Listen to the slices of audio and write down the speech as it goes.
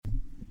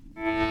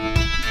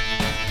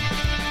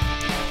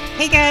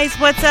Hey guys,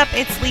 what's up?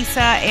 It's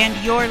Lisa, and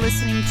you're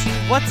listening to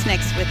What's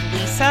Next with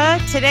Lisa.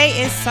 Today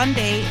is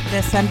Sunday,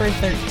 December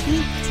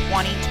 13th,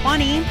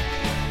 2020.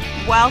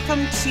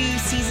 Welcome to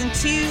Season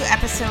 2,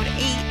 Episode 8.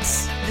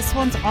 This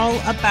one's all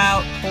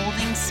about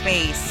holding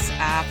space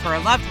for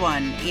a loved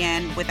one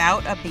and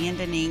without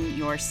abandoning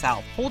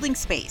yourself. Holding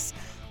space.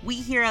 We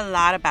hear a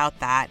lot about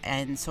that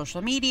in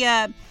social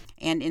media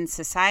and in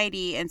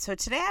society. And so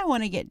today I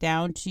want to get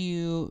down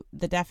to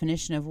the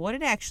definition of what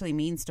it actually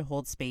means to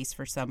hold space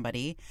for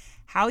somebody,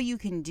 how you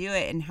can do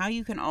it, and how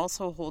you can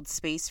also hold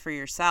space for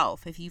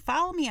yourself. If you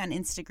follow me on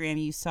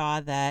Instagram, you saw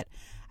that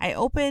I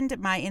opened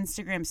my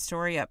Instagram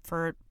story up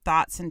for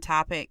thoughts and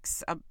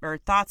topics or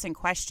thoughts and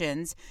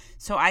questions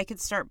so I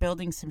could start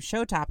building some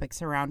show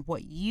topics around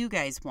what you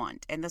guys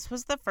want. And this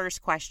was the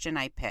first question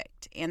I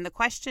picked. And the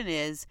question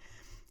is,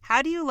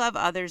 how do you love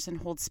others and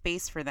hold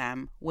space for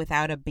them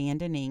without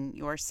abandoning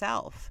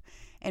yourself?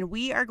 And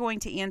we are going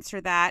to answer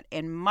that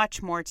and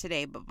much more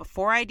today. But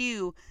before I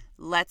do,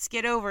 let's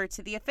get over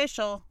to the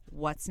official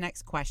What's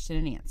Next question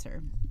and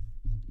answer.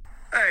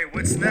 Hey,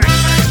 what's next?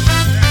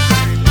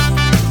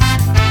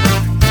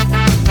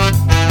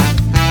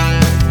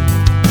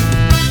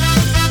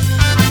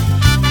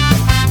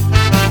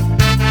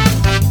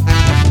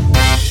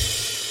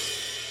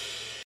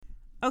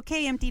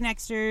 Okay, Empty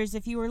Nexters,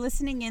 if you were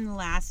listening in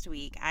last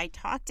week, I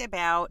talked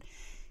about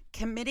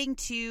committing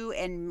to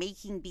and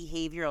making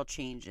behavioral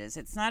changes.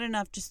 It's not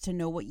enough just to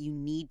know what you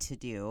need to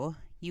do.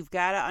 You've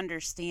got to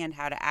understand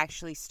how to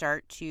actually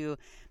start to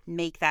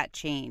make that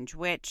change,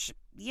 which,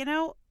 you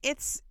know,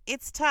 it's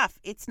tough.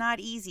 It's not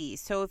easy.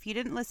 So if you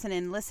didn't listen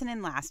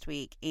in last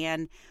week.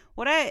 And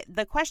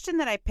the question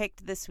that I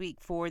picked this week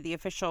for the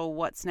official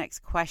What's Next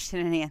question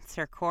and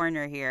answer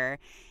corner here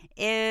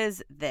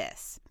is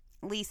this.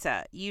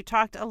 Lisa, you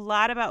talked a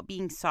lot about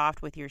being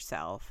soft with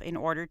yourself in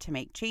order to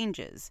make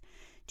changes.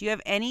 Do you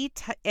have any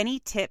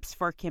tips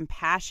for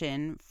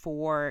compassion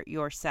for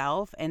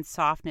yourself and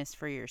softness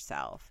for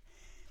yourself?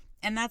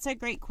 And that's a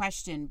great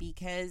question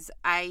because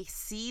I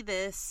see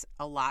this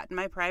a lot in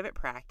my private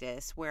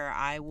practice where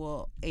I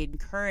will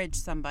encourage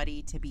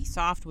somebody to be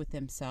soft with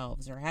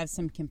themselves or have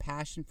some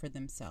compassion for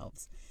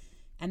themselves.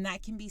 And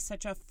that can be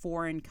such a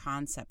foreign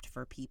concept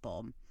for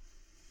people.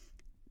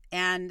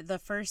 And the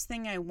first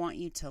thing I want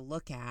you to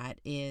look at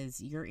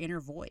is your inner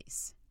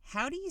voice.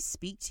 How do you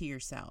speak to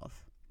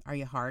yourself? Are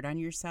you hard on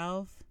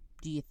yourself?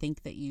 Do you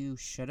think that you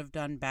should have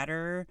done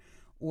better?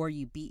 Or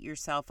you beat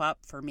yourself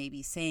up for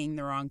maybe saying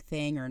the wrong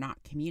thing or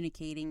not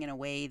communicating in a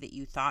way that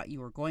you thought you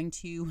were going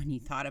to when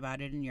you thought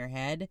about it in your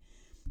head?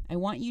 I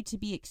want you to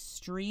be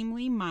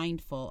extremely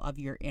mindful of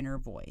your inner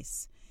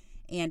voice.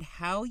 And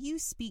how you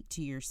speak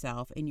to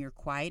yourself in your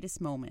quietest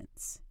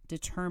moments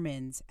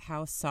determines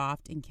how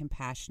soft and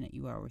compassionate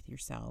you are with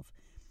yourself.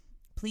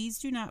 Please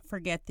do not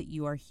forget that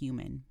you are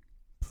human.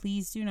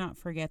 Please do not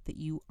forget that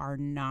you are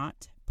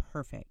not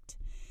perfect.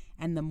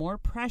 And the more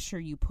pressure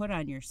you put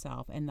on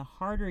yourself and the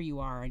harder you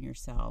are on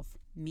yourself,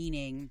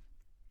 meaning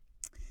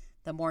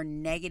the more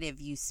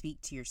negatively you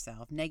speak to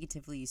yourself,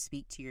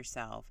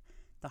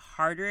 the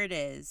harder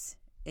it's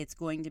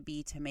going to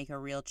be to make a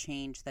real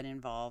change that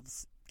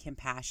involves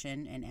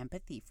compassion and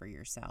empathy for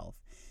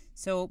yourself.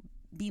 So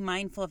be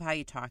mindful of how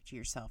you talk to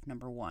yourself,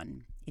 number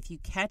one. If you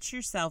catch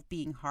yourself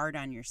being hard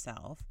on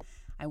yourself,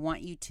 I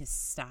want you to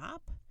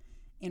stop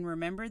and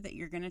remember that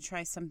you're going to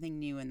try something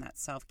new in that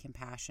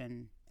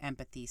self-compassion,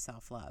 empathy,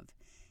 self-love.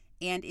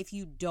 And if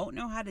you don't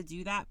know how to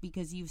do that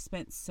because you've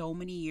spent so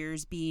many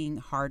years being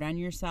hard on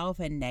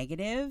yourself and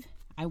negative,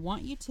 I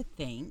want you to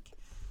think,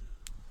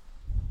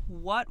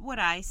 what would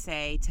I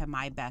say to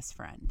my best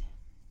friend?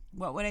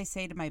 What would I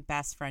say to my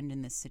best friend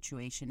in this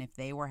situation if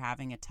they were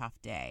having a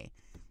tough day?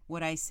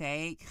 Would I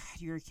say,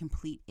 God, you're a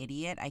complete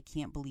idiot. I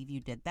can't believe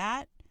you did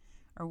that?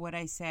 Or would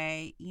I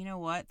say, you know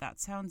what? That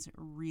sounds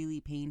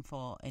really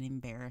painful and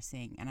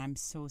embarrassing, and I'm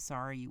so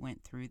sorry you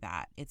went through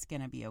that. It's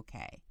going to be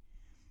okay.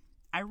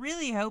 I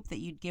really hope that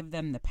you'd give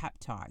them the pep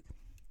talk.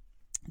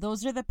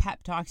 Those are the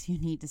pep talks you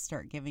need to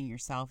start giving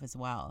yourself as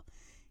well.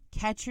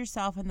 Catch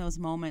yourself in those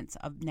moments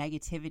of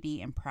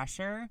negativity and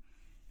pressure.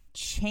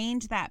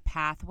 Change that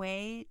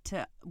pathway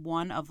to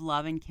one of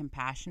love and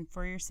compassion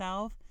for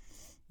yourself.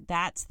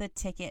 That's the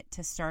ticket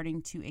to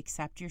starting to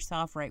accept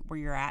yourself right where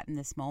you're at in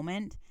this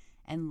moment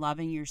and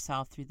loving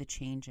yourself through the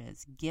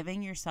changes,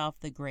 giving yourself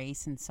the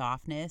grace and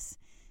softness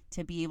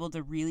to be able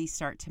to really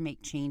start to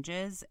make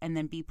changes and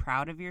then be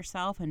proud of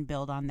yourself and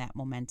build on that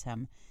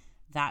momentum.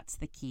 That's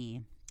the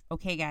key.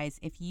 Okay, guys,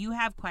 if you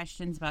have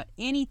questions about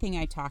anything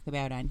I talk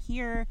about on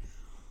here,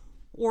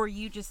 or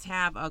you just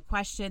have a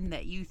question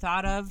that you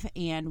thought of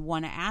and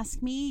want to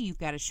ask me, you've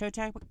got a show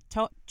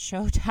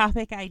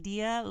topic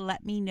idea,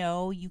 let me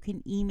know. You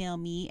can email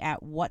me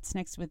at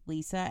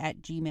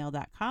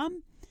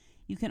whatsnextwithlisa@gmail.com.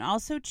 You can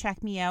also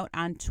check me out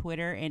on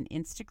Twitter and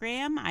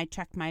Instagram. I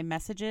check my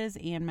messages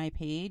and my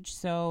page,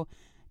 so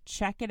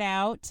check it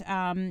out.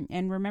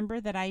 And remember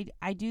that I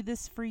do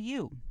this for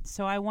you,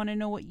 so I want to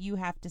know what you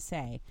have to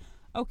say.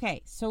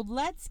 Okay, so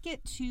let's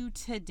get to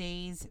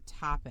today's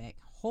topic,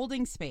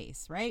 holding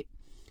space, right?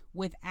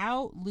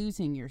 without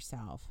losing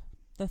yourself.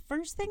 The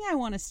first thing I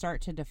want to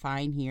start to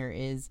define here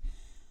is,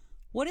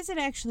 what does it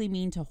actually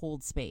mean to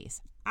hold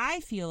space? I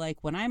feel like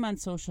when I'm on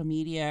social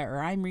media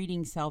or I'm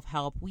reading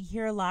self-help, we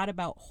hear a lot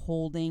about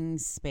holding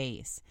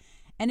space.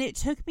 And it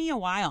took me a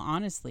while,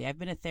 honestly. I've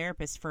been a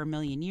therapist for a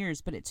million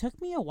years, but it took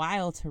me a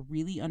while to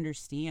really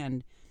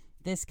understand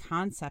this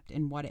concept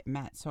and what it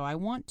meant. So I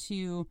want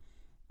to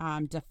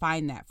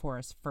define that for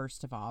us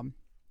first of all.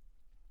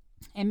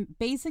 And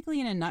basically,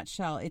 in a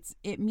nutshell,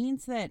 it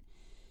means that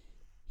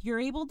you're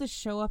able to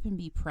show up and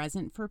be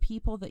present for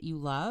people that you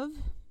love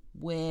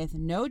with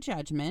no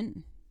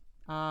judgment,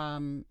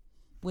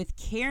 with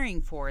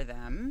caring for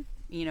them,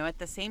 at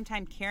the same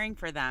time caring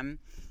for them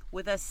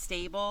with a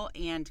stable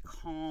and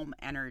calm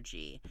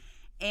energy.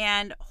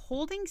 And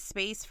holding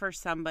space for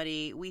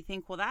somebody, we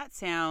think, well, that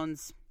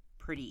sounds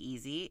pretty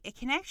easy. It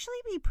can actually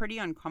be pretty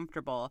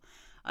uncomfortable,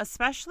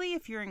 especially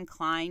if you're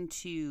inclined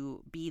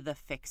to be the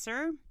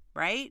fixer,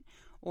 right?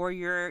 Or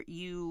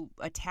you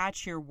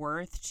attach your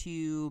worth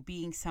to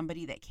being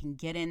somebody that can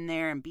get in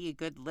there and be a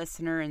good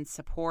listener and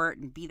support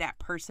and be that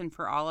person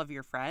for all of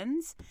your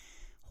friends.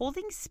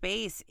 Holding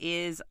space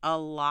is a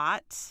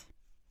lot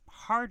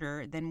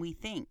harder than we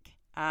think.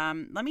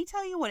 Let me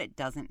tell you what it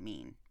doesn't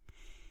mean.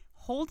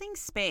 Holding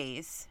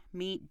space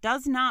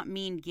does not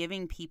mean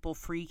giving people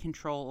free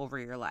control over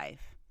your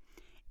life.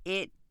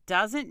 It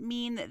doesn't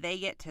mean that they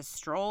get to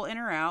stroll in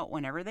or out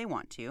whenever they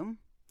want to.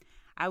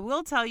 I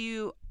will tell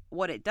you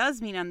what it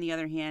does mean, on the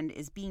other hand,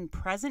 is being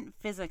present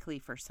physically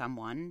for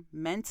someone,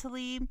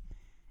 mentally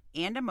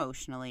and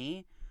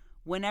emotionally,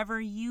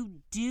 whenever you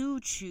do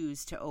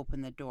choose to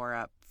open the door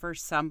up for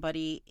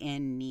somebody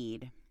in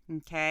need.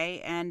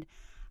 Okay? And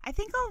I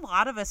think a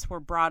lot of us were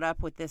brought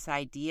up with this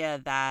idea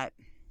that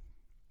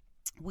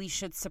we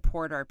should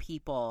support our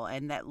people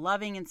and that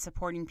loving and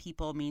supporting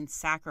people means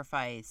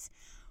sacrifice,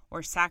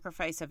 or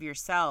sacrifice of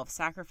yourself,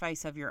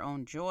 sacrifice of your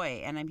own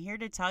joy. And I'm here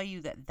to tell you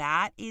that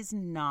that is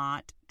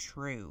not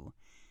true.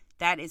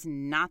 That is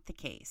not the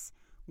case.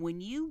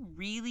 When you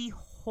really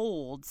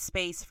hold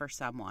space for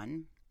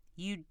someone,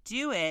 you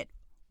do it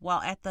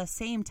while at the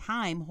same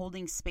time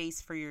holding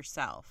space for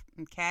yourself,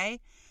 okay?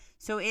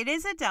 So it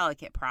is a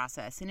delicate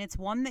process, and it's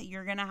one that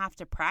you're going to have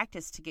to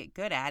practice to get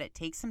good at. It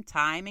takes some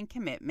time and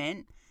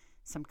commitment,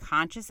 some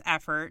conscious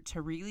effort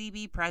to really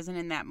be present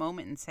in that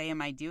moment and say,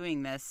 am I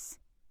doing this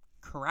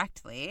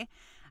correctly?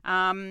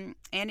 And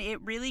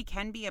it really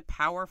can be a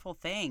powerful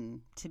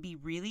thing to be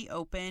really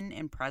open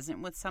and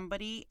present with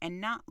somebody and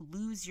not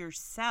lose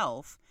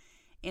yourself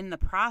in the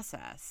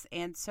process.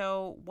 And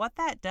so what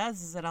that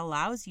does is it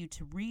allows you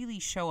to really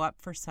show up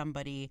for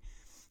somebody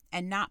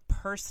and not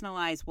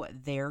personalize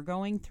what they're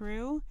going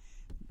through,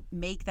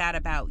 make that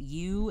about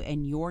you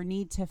and your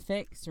need to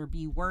fix or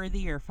be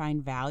worthy or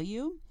find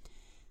value,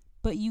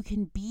 but you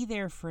can be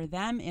there for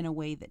them in a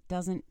way that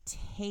doesn't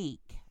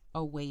take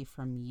away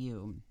from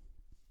you.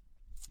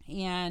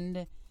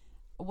 And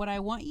what I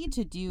want you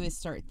to do is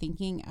start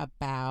thinking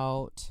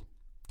about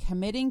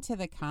committing to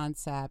the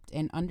concept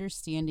and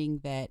understanding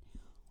that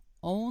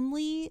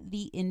only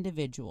the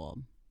individual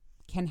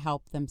can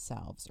help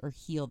themselves or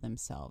heal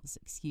themselves,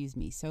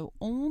 So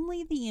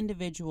only the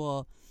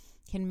individual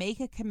can make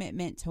a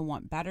commitment to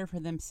want better for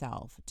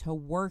themselves, to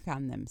work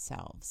on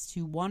themselves,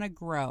 to want to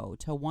grow,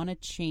 to want to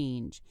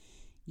change.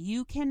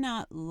 You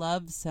cannot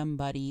love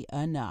somebody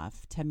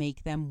enough to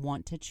make them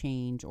want to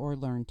change or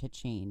learn to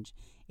change.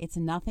 It's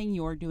nothing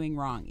you're doing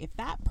wrong. If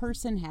that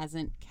person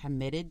hasn't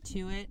committed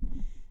to it,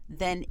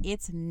 then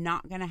it's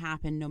not going to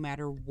happen no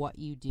matter what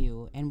you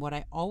do. And what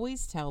I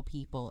always tell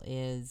people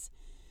is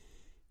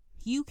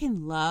you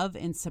can love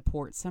and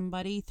support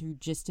somebody through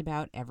just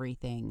about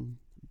everything,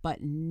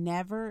 but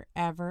never,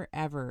 ever,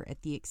 ever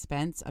at the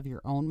expense of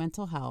your own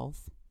mental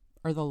health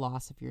or the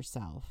loss of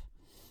yourself.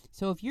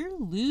 So if you're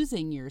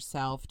losing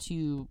yourself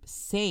to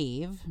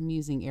save, I'm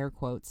using air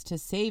quotes, to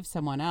save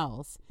someone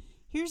else,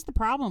 here's the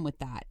problem with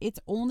that. It's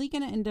only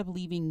going to end up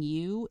leaving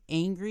you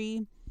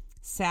angry,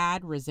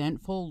 sad,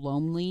 resentful,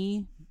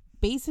 lonely,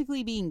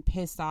 basically being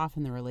pissed off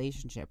in the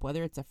relationship,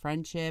 whether it's a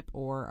friendship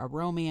or a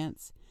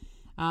romance.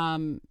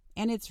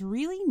 And it's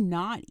really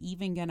not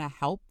even going to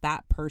help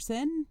that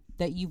person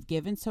that you've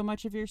given so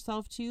much of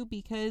yourself to,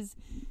 because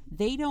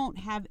they don't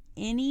have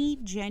any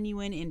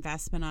genuine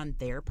investment on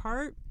their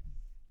part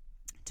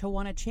to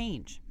want to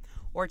change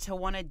or to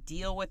want to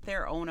deal with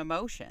their own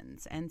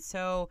emotions. And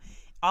so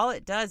all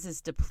it does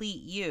is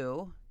deplete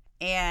you,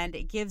 and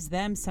it gives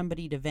them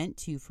somebody to vent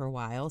to for a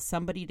while,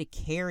 somebody to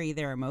carry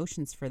their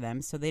emotions for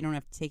them so they don't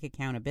have to take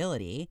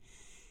accountability.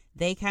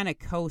 They kind of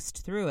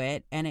coast through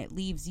it, and it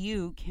leaves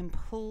you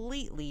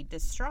completely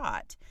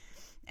distraught.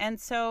 And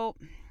so,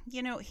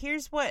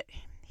 here's what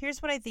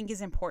I think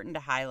is important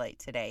to highlight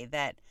today,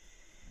 that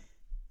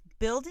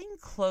building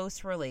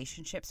close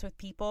relationships with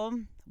people,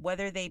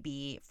 whether they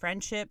be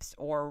friendships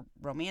or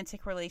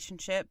romantic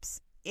relationships,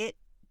 it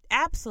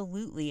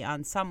absolutely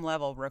on some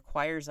level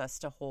requires us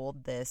to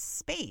hold this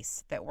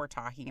space that we're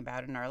talking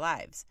about in our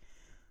lives.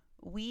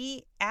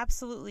 we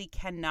absolutely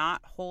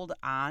cannot hold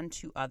on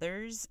to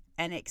others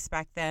and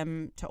expect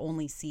them to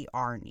only see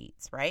our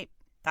needs, right?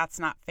 That's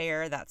not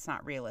fair. That's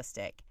not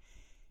realistic.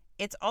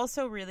 It's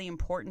also really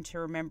important to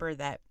remember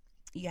that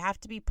you have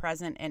to be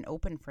present and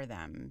open for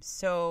them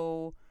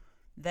so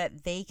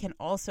that they can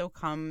also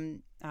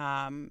come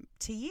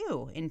to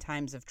you in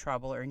times of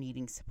trouble or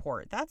needing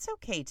support. That's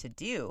okay to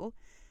do.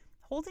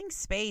 Holding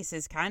space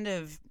is kind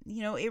of,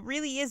 it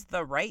really is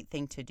the right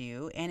thing to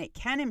do, and it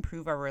can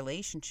improve our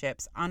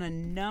relationships on a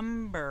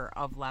number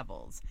of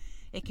levels.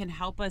 It can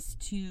help us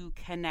to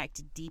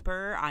connect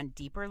deeper on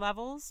deeper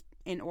levels.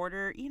 In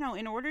order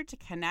to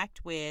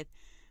connect with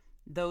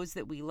those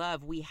that we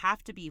love, we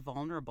have to be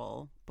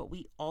vulnerable, but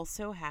we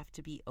also have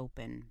to be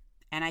open.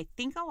 And I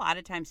think a lot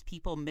of times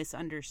people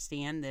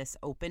misunderstand this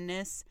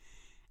openness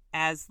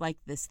as like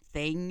this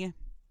thing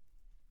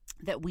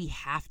that we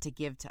have to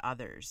give to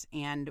others.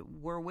 And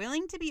we're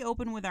willing to be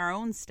open with our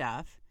own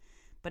stuff,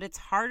 but it's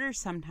harder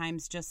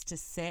sometimes just to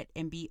sit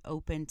and be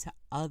open to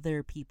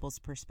other people's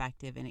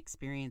perspective and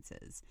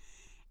experiences.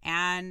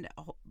 And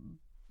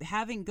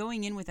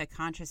going in with a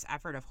conscious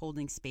effort of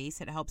holding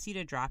space, it helps you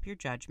to drop your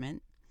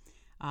judgment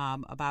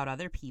about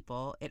other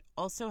people. It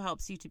also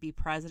helps you to be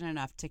present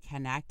enough to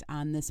connect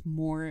on this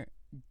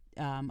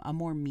a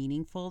more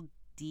meaningful,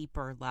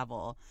 deeper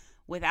level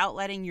without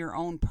letting your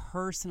own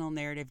personal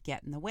narrative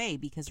get in the way.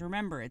 Because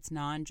remember, it's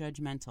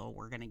non-judgmental.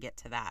 We're going to get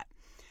to that.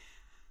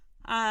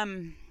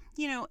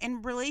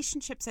 In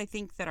relationships, I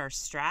think that are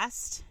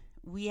stressed,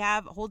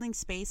 holding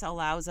space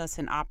allows us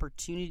an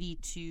opportunity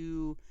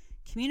to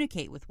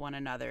communicate with one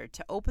another,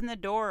 to open the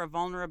door of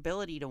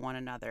vulnerability to one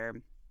another.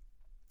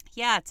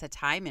 Yeah, it's a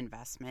time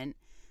investment,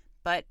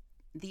 but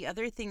the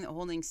other thing that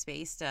holding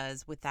space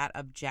does with that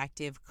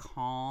objective,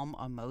 calm,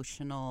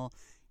 emotional,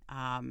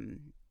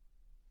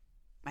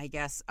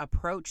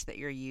 approach that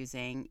you're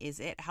using is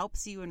it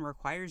helps you and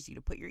requires you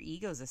to put your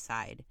egos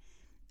aside.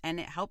 And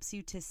it helps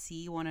you to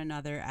see one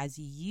another as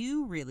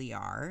you really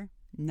are,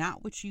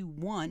 not what you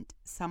want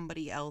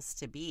somebody else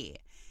to be.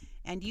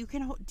 And you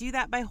can do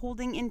that by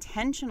holding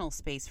intentional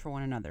space for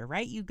one another,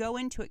 right? You go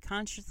into it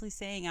consciously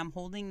saying, I'm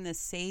holding this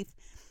safe,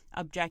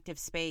 objective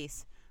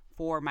space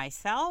for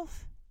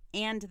myself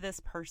and this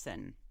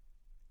person.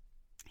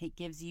 It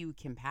gives you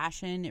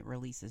compassion. It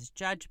releases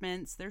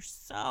judgments. There's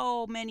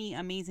so many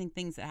amazing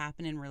things that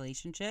happen in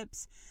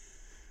relationships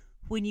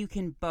when you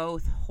can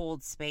both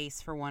hold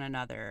space for one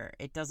another.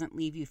 It doesn't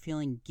leave you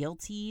feeling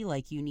guilty,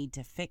 like you need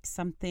to fix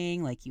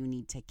something, like you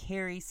need to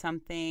carry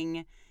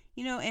something.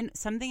 And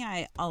something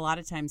a lot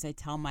of times I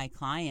tell my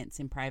clients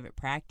in private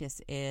practice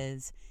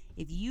is,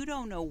 if you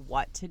don't know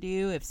what to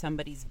do, if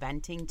somebody's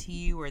venting to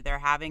you or they're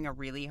having a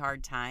really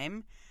hard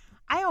time,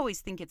 I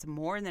always think it's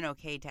more than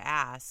okay to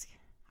ask,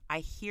 I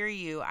hear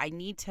you. I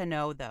need to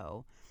know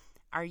though,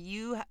 are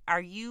you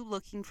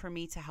looking for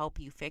me to help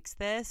you fix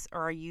this,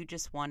 or are you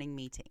just wanting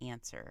me to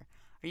answer?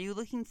 Are you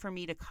looking for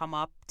me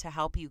to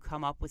help you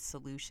come up with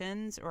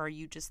solutions, or are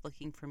you just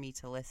looking for me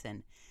to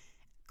listen?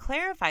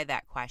 Clarify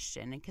that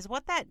question, because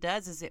what that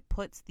does is it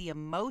puts the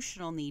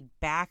emotional need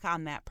back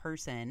on that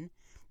person,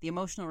 the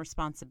emotional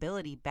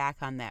responsibility back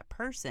on that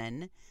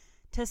person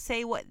to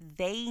say what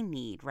they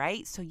need,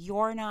 right? So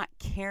you're not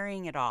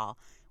carrying it all.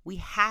 We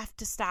have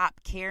to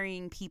stop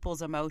carrying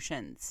people's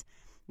emotions.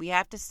 We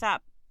have to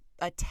stop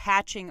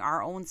attaching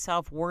our own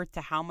self-worth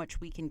to how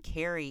much we can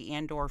carry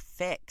and or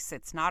fix.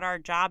 It's not our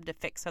job to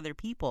fix other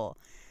people.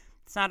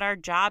 It's not our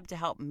job to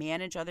help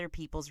manage other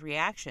people's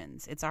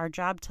reactions. It's our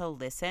job to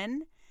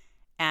listen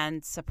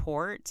and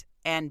support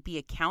and be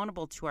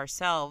accountable to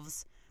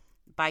ourselves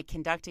by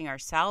conducting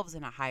ourselves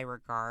in a high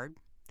regard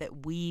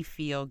that we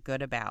feel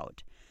good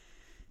about.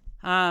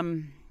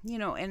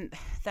 And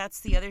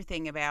that's the other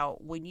thing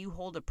about when you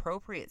hold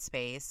appropriate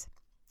space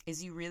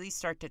is you really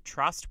start to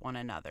trust one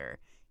another.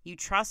 You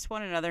trust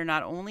one another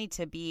not only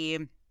to be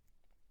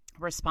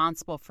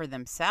responsible for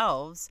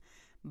themselves,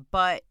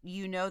 but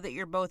you know that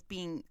you're both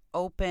being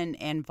open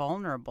and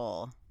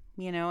vulnerable,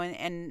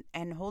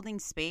 and holding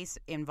space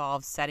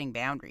involves setting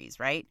boundaries,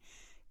 right?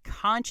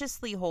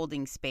 Consciously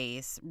holding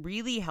space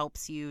really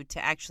helps you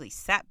to actually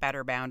set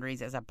better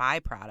boundaries as a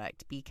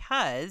byproduct,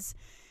 because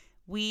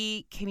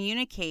we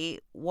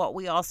communicate what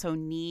we also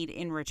need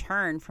in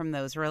return from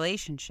those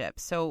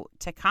relationships. So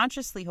to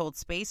consciously hold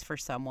space for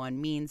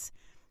someone means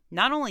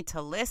not only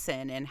to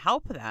listen and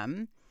help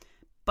them,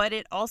 but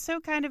it also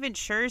kind of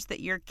ensures that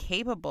you're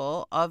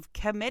capable of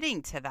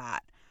committing to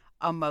that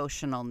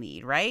emotional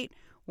need, right?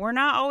 We're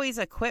not always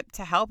equipped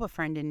to help a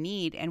friend in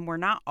need, and we're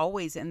not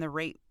always in the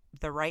right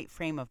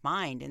frame of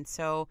mind. And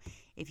so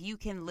if you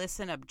can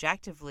listen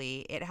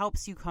objectively, it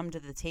helps you come to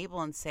the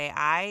table and say,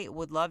 I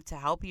would love to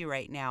help you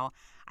right now.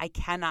 I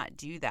cannot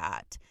do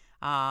that.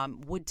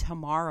 Would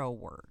tomorrow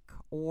work?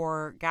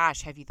 Or,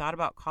 gosh, have you thought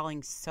about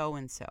calling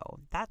so-and-so?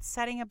 That's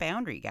setting a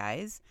boundary,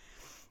 guys.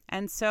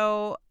 And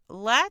so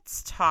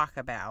let's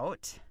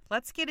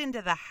get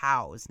into the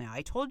hows now.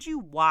 I told you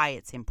why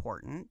it's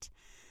important.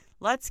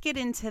 Let's get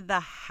into the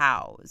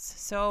hows.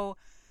 So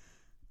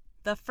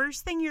the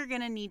first thing you're going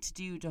to need to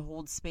do to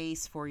hold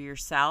space for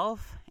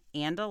yourself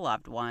and a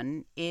loved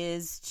one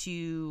is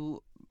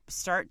to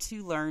start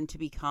to learn to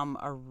become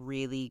a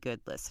really good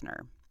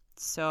listener.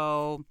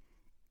 So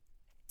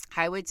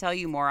I would tell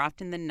you more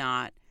often than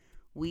not,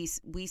 we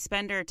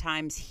spend our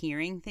times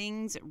hearing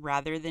things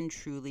rather than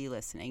truly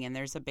listening, and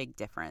there's a big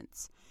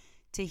difference.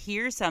 To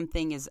hear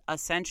something is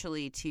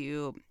essentially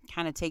to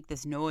kind of take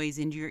this noise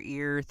into your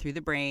ear through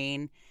the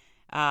brain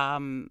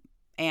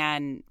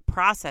and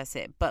process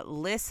it. But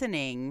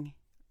listening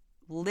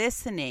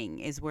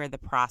is where the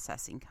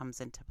processing comes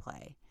into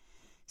play.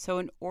 So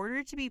in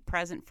order to be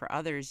present for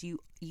others,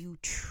 you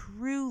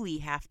truly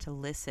have to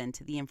listen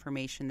to the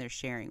information they're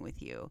sharing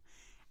with you.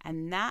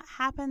 And that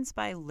happens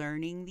by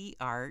learning the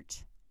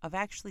art of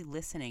actually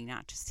listening,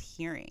 not just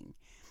hearing.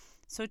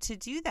 So to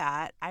do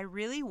that, I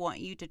really want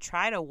you to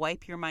try to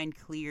wipe your mind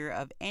clear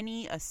of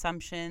any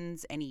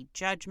assumptions, any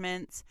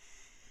judgments,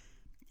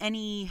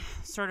 any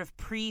sort of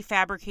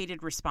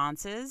prefabricated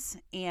responses.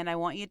 And I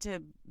want you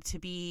to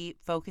be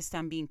focused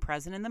on being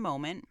present in the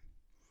moment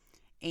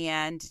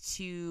and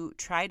to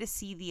try to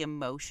see the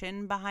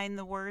emotion behind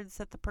the words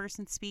that the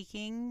person's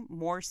speaking,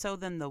 more so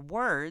than the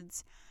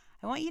words.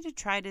 I want you to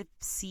try to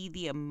see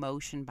the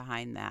emotion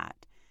behind that.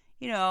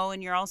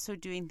 And you're also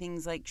doing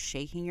things like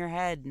shaking your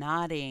head,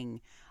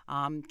 nodding,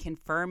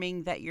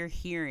 confirming that you're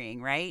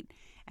hearing, right?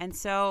 And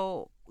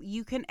so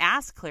you can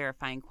ask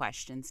clarifying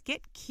questions.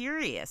 Get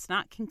curious,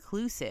 not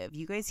conclusive.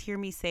 You guys hear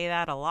me say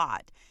that a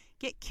lot.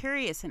 Get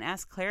curious and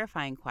ask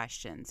clarifying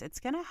questions. It's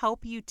going to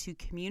help you to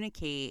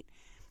communicate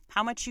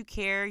how much you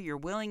care, your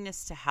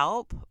willingness to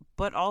help,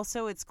 but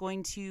also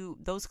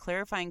those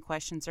clarifying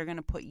questions are going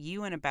to put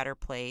you in a better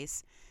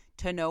place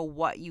to know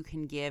what you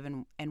can give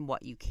and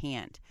what you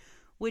can't.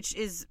 Which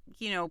is,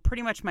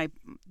 pretty much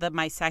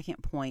my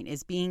second point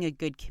is being a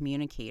good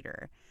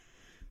communicator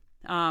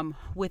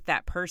with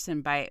that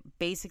person by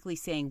basically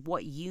saying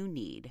what you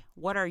need.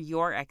 What are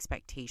your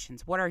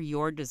expectations? What are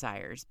your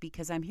desires?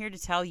 Because I'm here to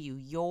tell you,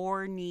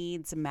 your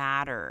needs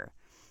matter.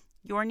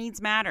 Your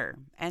needs matter.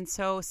 And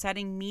so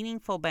setting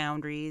meaningful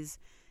boundaries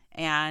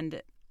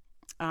and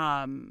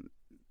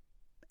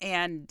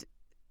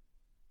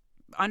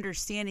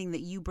understanding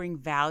that you bring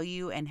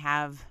value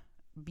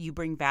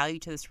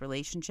to this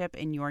relationship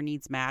and your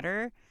needs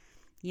matter,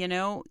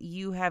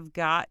 you have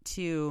got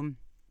to,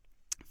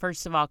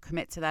 first of all,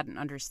 commit to that and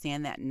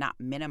understand that and not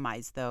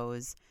minimize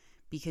those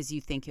because you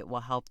think it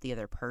will help the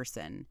other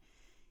person.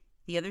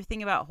 The other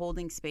thing about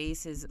holding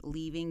space is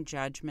leaving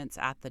judgments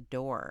at the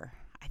door.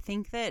 I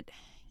think that,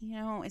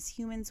 as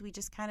humans, we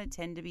just kind of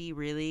tend to be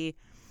really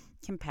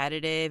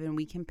competitive and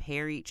we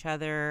compare each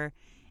other.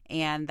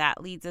 And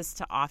that leads us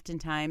to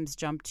oftentimes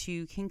jump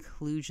to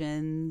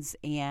conclusions.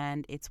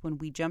 And it's when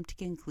we jump to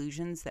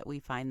conclusions that we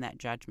find that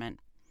judgment.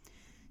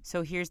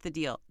 So here's the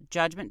deal.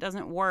 Judgment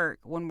doesn't work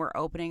when we're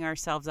opening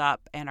ourselves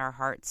up and our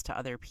hearts to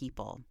other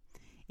people.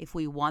 If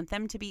we want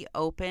them to be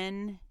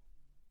open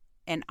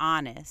and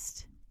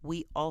honest,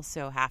 we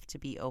also have to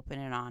be open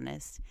and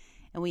honest.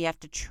 And we have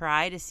to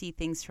try to see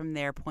things from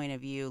their point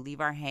of view, leave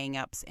our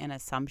hang-ups and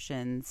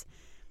assumptions,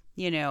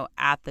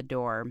 at the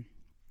door.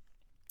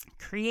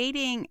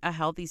 Creating a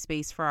healthy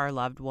space for our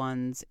loved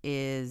ones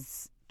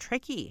is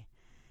tricky.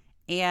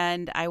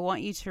 And I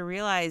want you to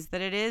realize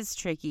that it is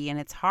tricky and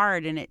it's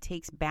hard and it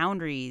takes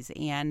boundaries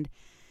and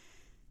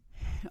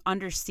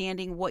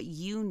understanding what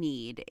you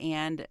need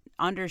and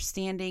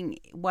understanding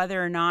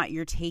whether or not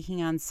you're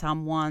taking on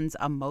someone's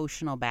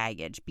emotional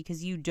baggage,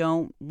 because you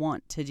don't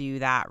want to do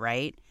that,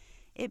 right?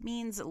 It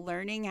means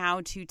learning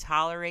how to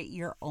tolerate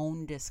your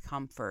own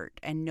discomfort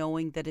and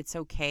knowing that it's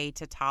okay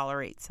to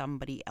tolerate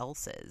somebody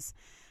else's.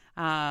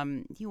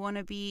 You want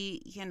to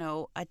be,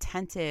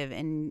 attentive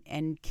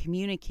and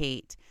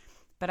communicate.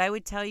 But I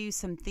would tell you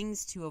some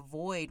things to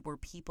avoid where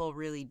people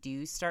really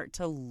do start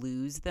to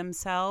lose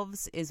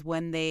themselves is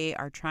when they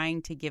are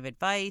trying to give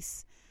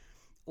advice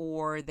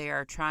or they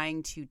are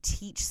trying to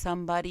teach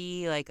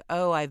somebody like,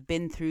 oh, I've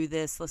been through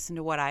this, listen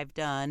to what I've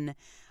done.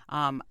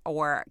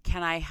 Or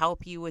can I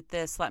help you with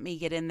this? Let me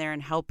get in there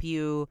and help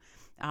you.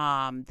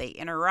 They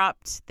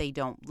interrupt, they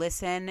don't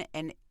listen.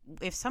 And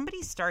if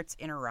somebody starts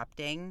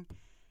interrupting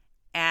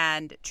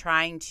and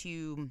trying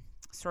to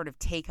sort of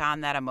take on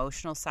that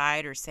emotional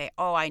side or say,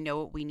 oh, I know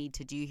what we need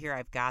to do here,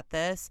 I've got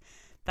this,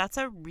 that's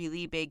a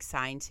really big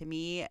sign to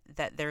me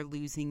that they're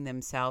losing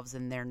themselves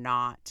and they're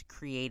not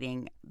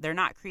creating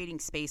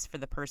space for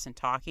the person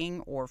talking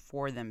or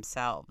for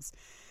themselves.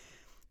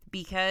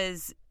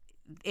 Because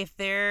if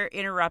they're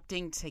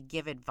interrupting to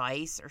give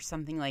advice or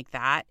something like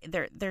that,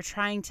 they're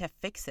trying to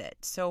fix it.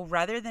 So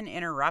rather than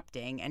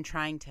interrupting and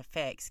trying to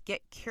fix,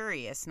 get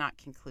curious, not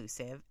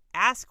conclusive.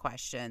 Ask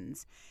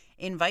questions.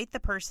 Invite the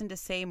person to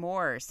say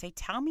more. Say,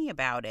 tell me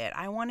about it.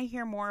 I want to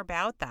hear more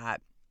about that.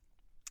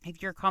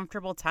 If you're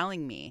comfortable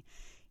telling me,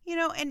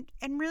 and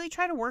really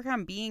try to work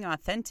on being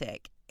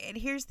authentic. And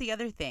here's the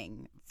other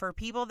thing. For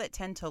people that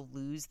tend to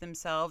lose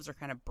themselves or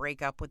kind of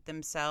break up with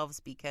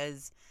themselves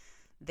because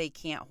they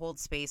can't hold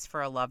space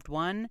for a loved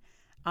one,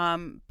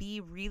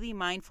 be really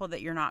mindful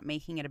that you're not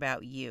making it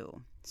about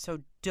you. So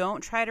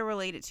don't try to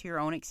relate it to your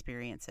own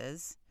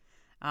experiences.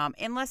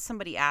 unless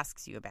somebody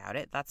asks you about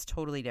it. That's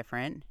totally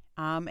different.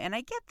 And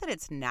I get that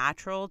it's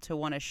natural to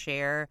want to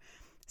share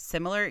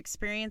similar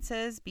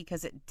experiences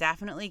because it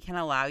definitely can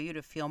allow you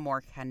to feel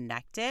more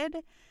connected.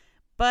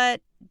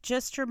 But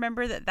just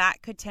remember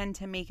that could tend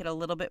to make it a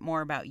little bit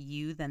more about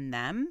you than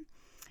them.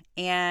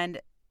 And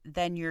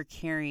then you're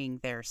carrying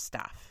their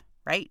stuff,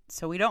 right?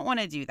 So we don't want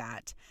to do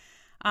that.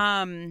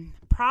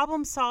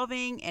 Problem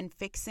solving and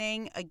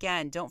fixing,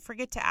 again, don't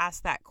forget to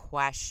ask that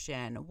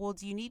question. Well,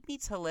 do you need me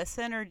to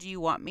listen or do you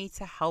want me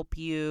to help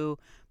you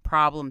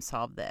problem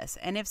solve this?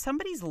 And if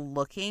somebody's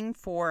looking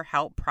for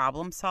help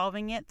problem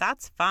solving it,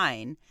 that's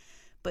fine.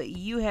 But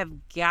you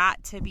have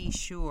got to be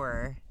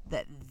sure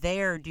that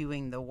they're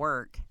doing the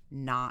work,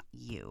 not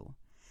you.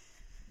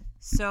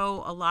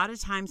 So a lot of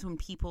times when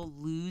people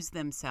lose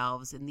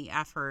themselves in the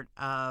effort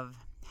of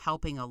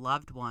helping a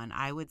loved one,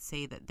 I would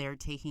say that they're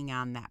taking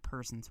on that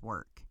person's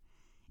work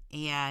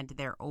and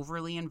they're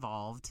overly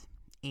involved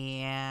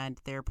and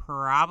they're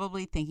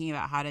probably thinking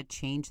about how to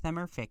change them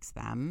or fix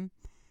them.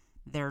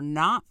 They're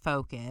not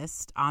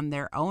focused on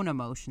their own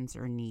emotions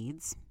or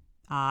needs,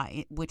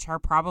 which are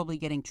probably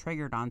getting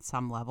triggered on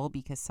some level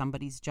because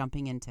somebody's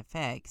jumping in to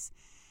fix.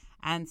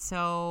 And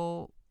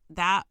so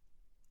that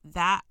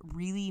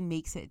really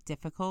makes it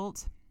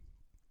difficult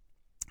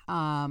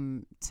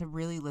to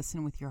really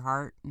listen with your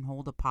heart and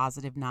hold a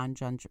positive,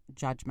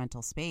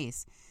 non-judgmental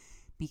space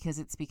because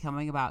it's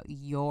becoming about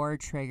your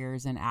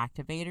triggers and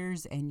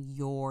activators and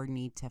your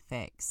need to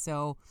fix.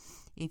 So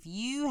if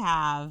you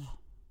have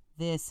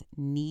this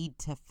need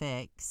to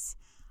fix,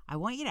 I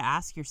want you to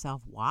ask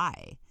yourself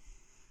why.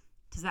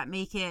 Does that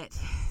make it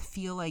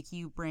feel like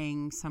you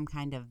bring some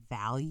kind of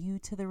value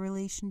to the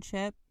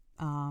relationship?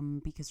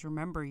 Because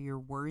remember, you're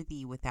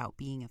worthy without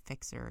being a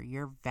fixer.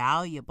 You're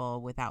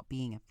valuable without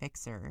being a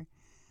fixer.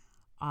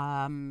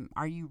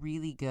 Are you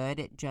really good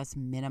at just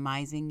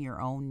minimizing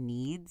your own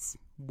needs,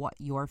 what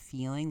you're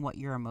feeling, what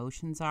your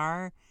emotions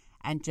are,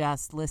 and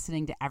just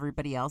listening to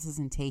everybody else's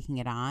and taking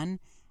it on?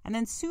 And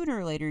then sooner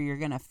or later, you're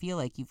going to feel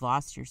like you've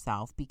lost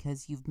yourself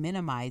because you've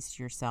minimized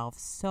yourself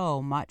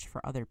so much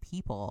for other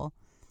people.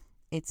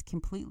 It's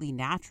completely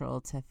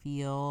natural to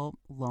feel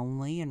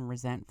lonely and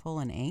resentful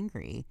and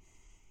angry.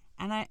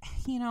 And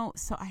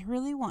so I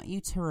really want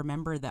you to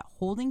remember that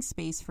holding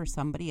space for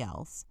somebody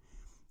else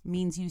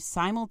means you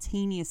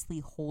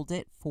simultaneously hold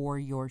it for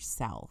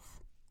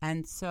yourself.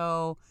 And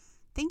so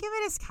think of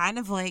it as kind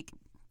of like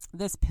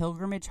this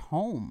pilgrimage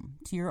home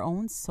to your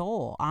own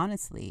soul.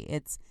 Honestly,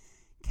 it's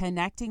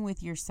connecting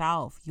with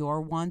yourself, your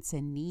wants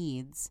and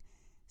needs,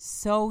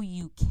 so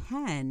you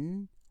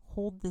can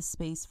hold the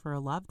space for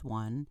a loved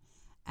one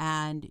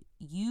and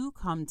you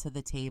come to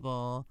the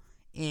table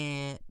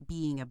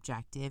being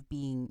objective,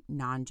 being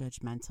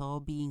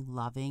non-judgmental, being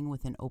loving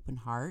with an open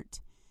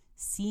heart,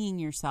 seeing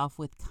yourself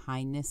with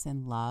kindness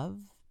and love,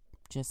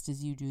 just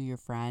as you do your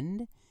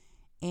friend.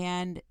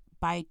 And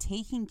by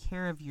taking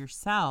care of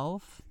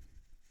yourself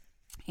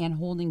and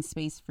holding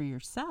space for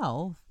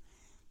yourself,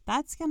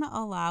 that's going to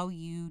allow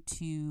you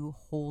to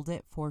hold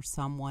it for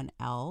someone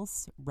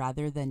else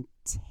rather than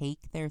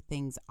take their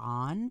things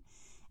on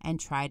and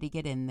try to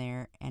get in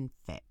there and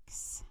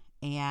fix.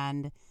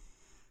 And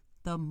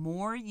the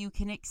more you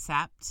can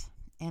accept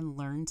and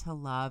learn to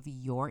love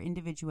your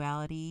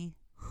individuality,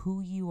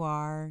 who you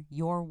are,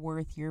 your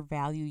worth, your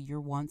value,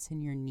 your wants,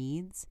 and your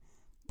needs,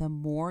 the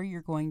more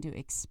you're going to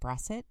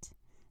express it,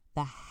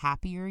 the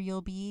happier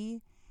you'll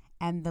be,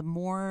 and the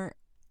more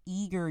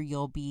eager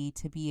you'll be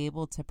to be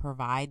able to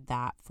provide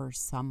that for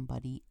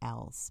somebody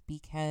else,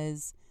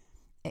 because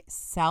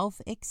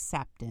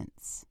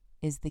self-acceptance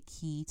is the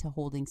key to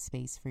holding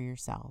space for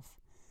yourself.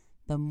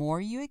 The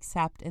more you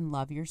accept and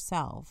love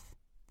yourself,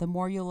 the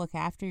more you'll look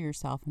after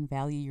yourself and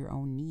value your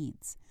own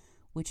needs,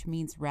 which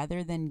means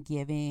rather than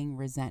giving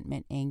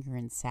resentment, anger,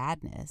 and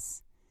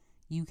sadness,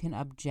 you can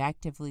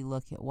objectively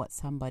look at what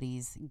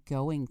somebody's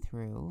going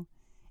through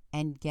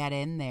and get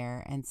in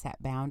there and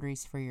set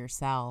boundaries for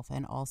yourself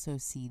and also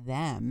see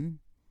them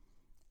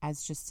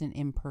as just an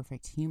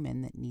imperfect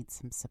human that needs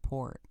some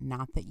support.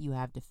 Not that you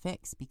have to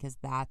fix, because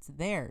that's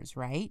theirs,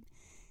 right?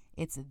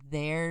 It's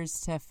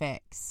theirs to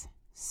fix.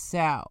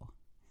 So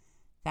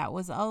that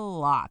was a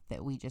lot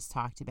that we just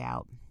talked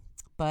about.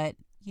 But,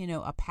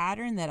 a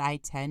pattern that I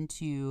tend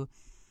to,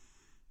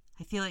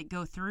 I feel like,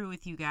 go through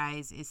with you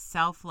guys is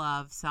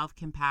self-love,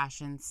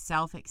 self-compassion,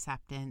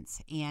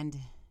 self-acceptance. And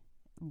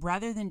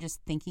rather than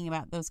just thinking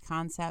about those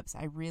concepts,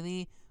 I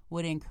really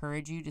would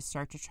encourage you to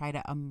start to try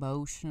to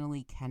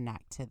emotionally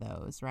connect to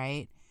those,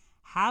 right?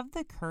 Have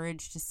the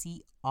courage to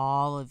see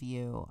all of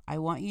you. I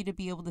want you to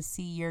be able to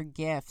see your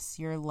gifts,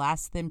 your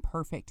less than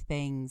perfect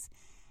things.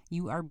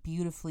 You are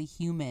beautifully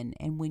human.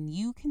 And when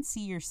you can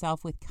see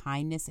yourself with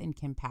kindness and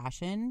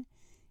compassion,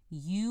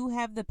 you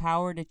have the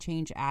power to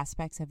change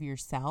aspects of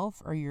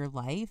yourself or your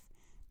life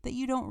that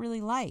you don't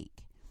really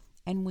like.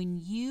 And when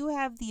you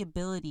have the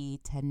ability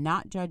to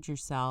not judge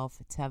yourself,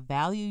 to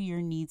value your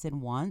needs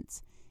and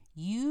wants,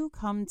 you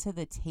come to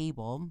the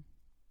table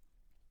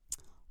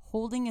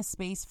holding a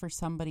space for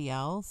somebody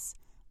else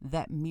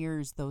that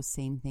mirrors those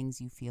same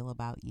things you feel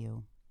about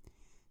you.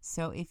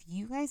 So if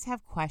you guys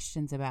have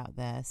questions about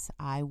this,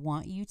 I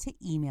want you to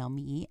email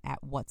me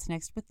at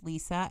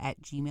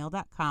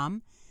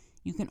whatsnextwithlisa@gmail.com.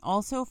 You can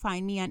also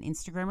find me on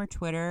Instagram or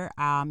Twitter.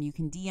 You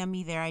can DM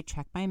me there. I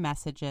check my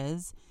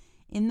messages.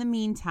 In the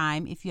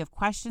meantime, if you have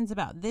questions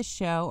about this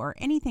show or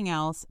anything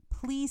else,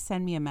 please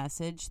send me a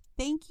message.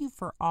 Thank you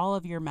for all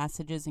of your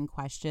messages and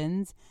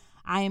questions.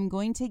 I am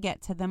going to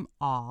get to them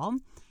all.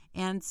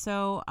 And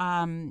so,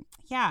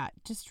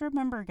 just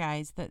remember,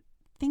 guys, that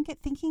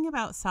thinking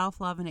about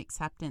self-love and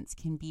acceptance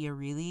can be a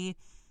really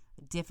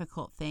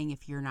difficult thing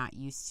if you're not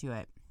used to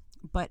it,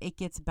 but it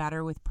gets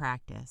better with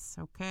practice,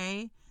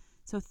 okay?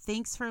 So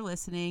thanks for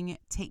listening.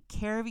 Take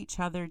care of each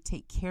other,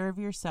 take care of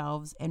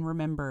yourselves, and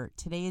remember,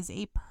 today is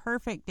a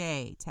perfect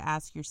day to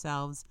ask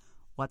yourselves,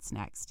 what's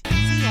next?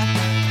 See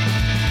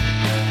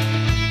ya.